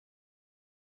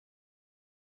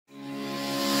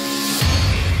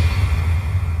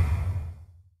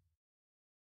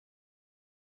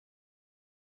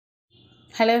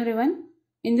Hello everyone.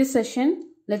 In this session,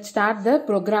 let's start the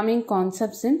programming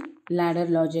concepts in ladder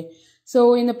logic.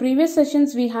 So in the previous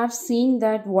sessions, we have seen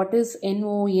that what is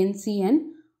NO, NC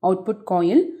and output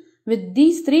coil. With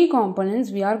these three components,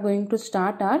 we are going to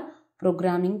start our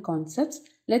programming concepts.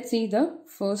 Let's see the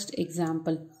first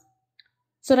example.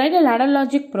 So write a ladder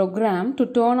logic program to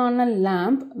turn on a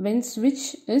lamp when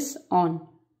switch is on.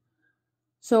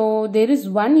 So there is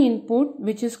one input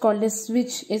which is called a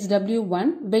switch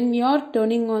SW1. When you are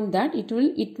turning on that, it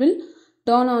will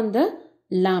turn on the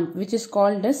lamp which is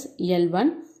called as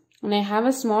L1. And I have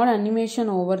a small animation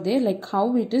over there like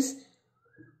how it is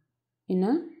in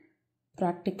a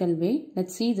practical way.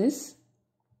 Let's see this.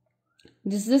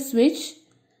 This is the switch.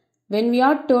 When we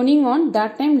are turning on,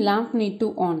 that time lamp need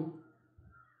to on.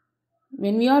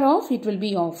 When we are off, it will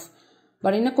be off.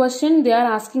 But in a question, they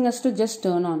are asking us to just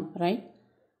turn on, right?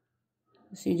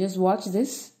 So you just watch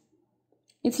this.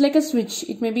 It's like a switch.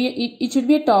 It should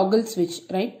be a toggle switch,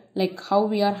 right? Like how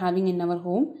we are having in our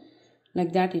home.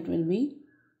 Like that it will be.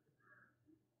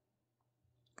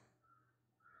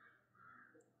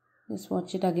 Just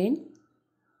watch it again.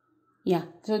 Yeah.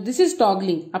 So this is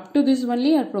toggling. Up to this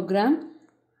only our program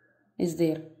is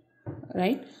there,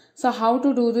 right? So how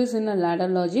to do this in a ladder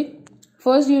logic?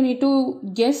 First you need to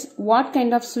guess what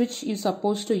kind of switch you're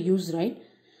supposed to use, right?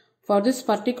 For this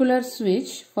particular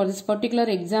switch, for this particular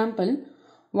example,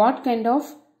 what kind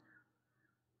of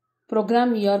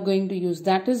program we are going to use,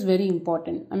 that is very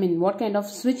important. I mean, what kind of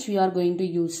switch we are going to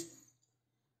use.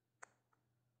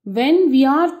 When we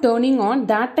are turning on,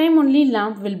 that time only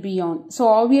lamp will be on. So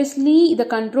obviously the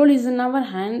control is in our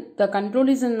hand. The control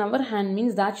is in our hand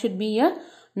means that should be a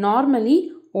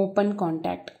normally open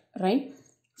contact, right?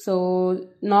 So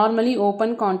normally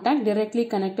open contact directly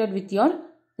connected with your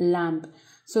lamp.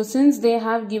 So since they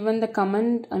have given the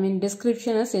command,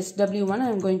 description as SW1, I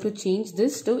am going to change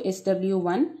this to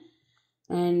SW1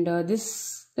 and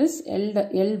this is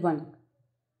L1.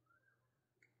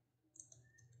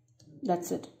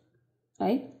 That's it,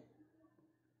 right?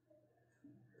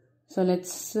 So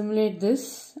let's simulate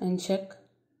this and check.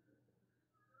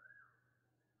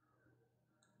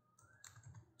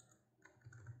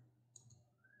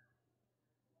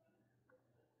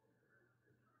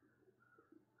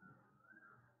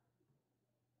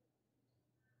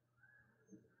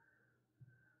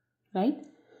 Right?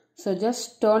 So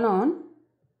just turn on.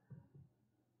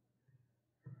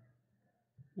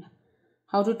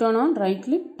 How to turn on? Right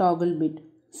click, toggle bit.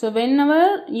 So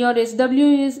whenever your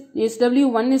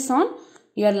SW1 is on,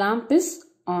 your lamp is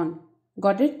on.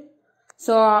 Got it?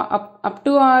 So up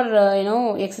to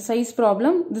our exercise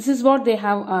problem, this is what they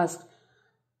have asked.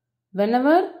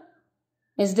 Whenever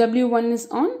SW1 is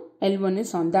on, L1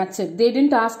 is on. That's it. They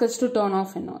didn't ask us to turn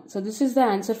off and on. So this is the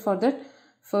answer for that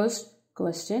first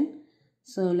question.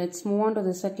 So let's move on to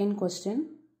the second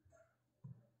question.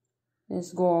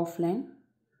 Let's go offline.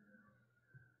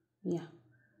 Yeah.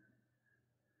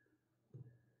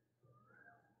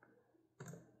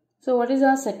 So what is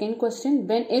our second question?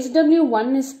 When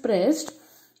SW1 is pressed,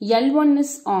 L1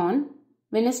 is on.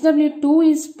 When SW2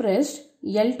 is pressed,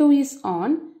 L2 is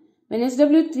on. When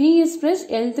SW3 is pressed,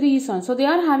 L3 is on. So they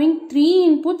are having 3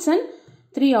 inputs and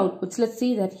 3 outputs. Let's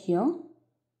see that here.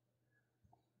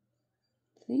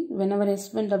 See, whenever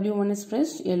W1 is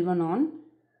pressed, L1 on.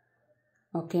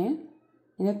 Okay.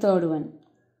 And the third one.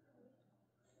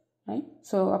 Right.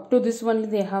 So up to this one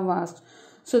they have asked.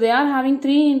 So they are having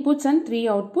 3 inputs and 3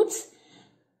 outputs.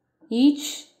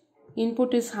 Each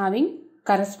input is having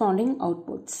corresponding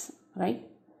outputs. Right.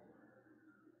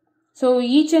 So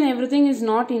each and everything is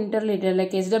not interrelated.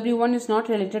 Like SW1 is not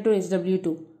related to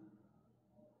SW2.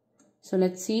 So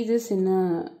let's see this in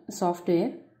a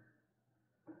software.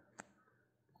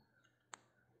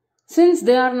 Since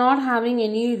they are not having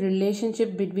any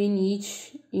relationship between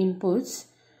each inputs,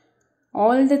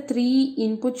 all the 3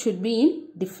 inputs should be in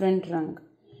different rung.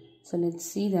 So let's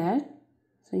see that.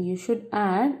 So you should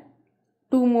add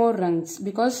 2 more rungs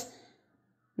because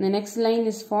the next line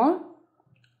is for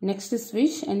next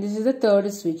switch and this is the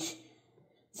third switch.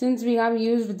 Since we have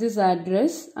used this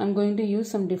address, I am going to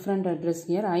use some different address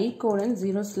here.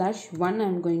 I:0/1 I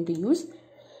am going to use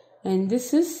and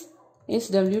this is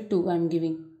SW2 I am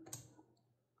giving.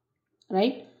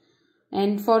 Right?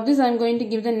 And for this I am going to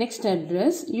give the next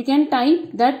address. You can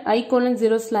type that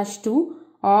I:0/2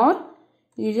 or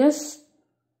you just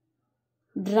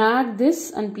drag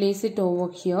this and place it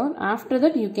over here. After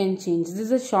that you can change. This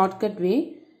is a shortcut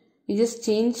way. You just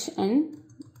change and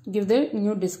give the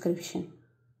new description.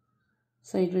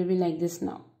 So it will be like this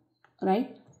now.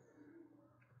 Right?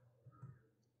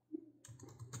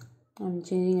 I am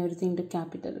changing everything to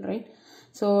capital. Right?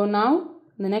 So now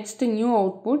the next new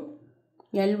output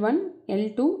L1,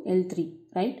 L2, L3,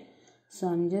 right? So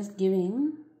I'm just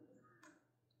giving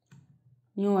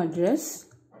new address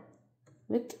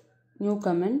with new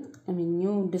comment,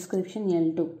 new description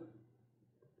L2,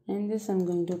 and this I'm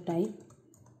going to type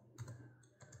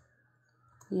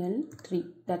L3.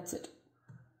 That's it,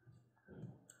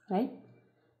 right?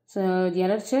 So the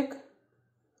error check,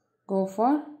 go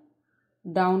for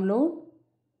download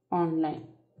online,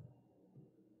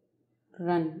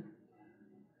 run.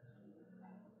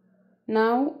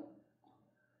 Now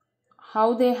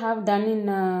how they have done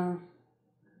in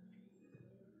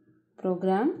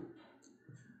program,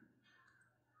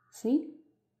 see,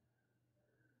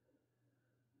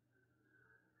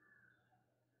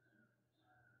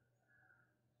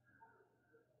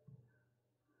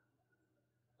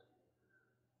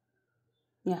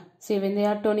 yeah, see, when they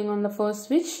are turning on the first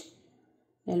switch,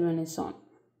 L1 is on,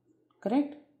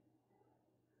 correct?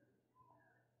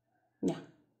 Yeah,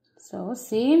 so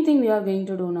same thing we are going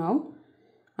to do now.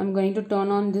 I'm going to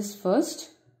turn on this first.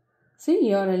 See,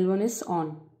 here L1 is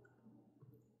on.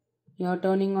 You are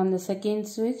turning on the second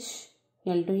switch,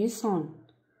 L2 is on.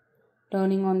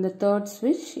 Turning on the third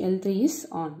switch, L3 is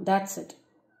on. That's it.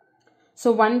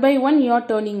 So one by one you are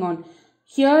turning on.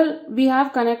 Here we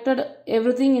have connected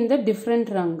everything in the different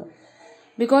rung,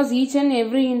 because each and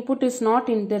every input is not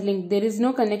interlinked. There is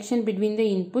no connection between the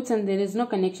inputs and there is no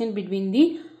connection between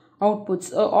the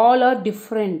outputs. All are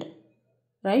different,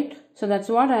 right? So that's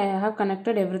what I have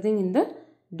connected everything in the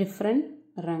different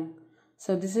rung.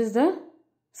 So this is the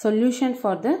solution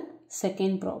for the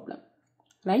second problem,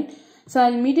 right? So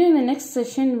I'll meet you in the next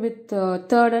session with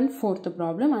third and fourth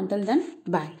problem. Until then,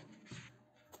 bye.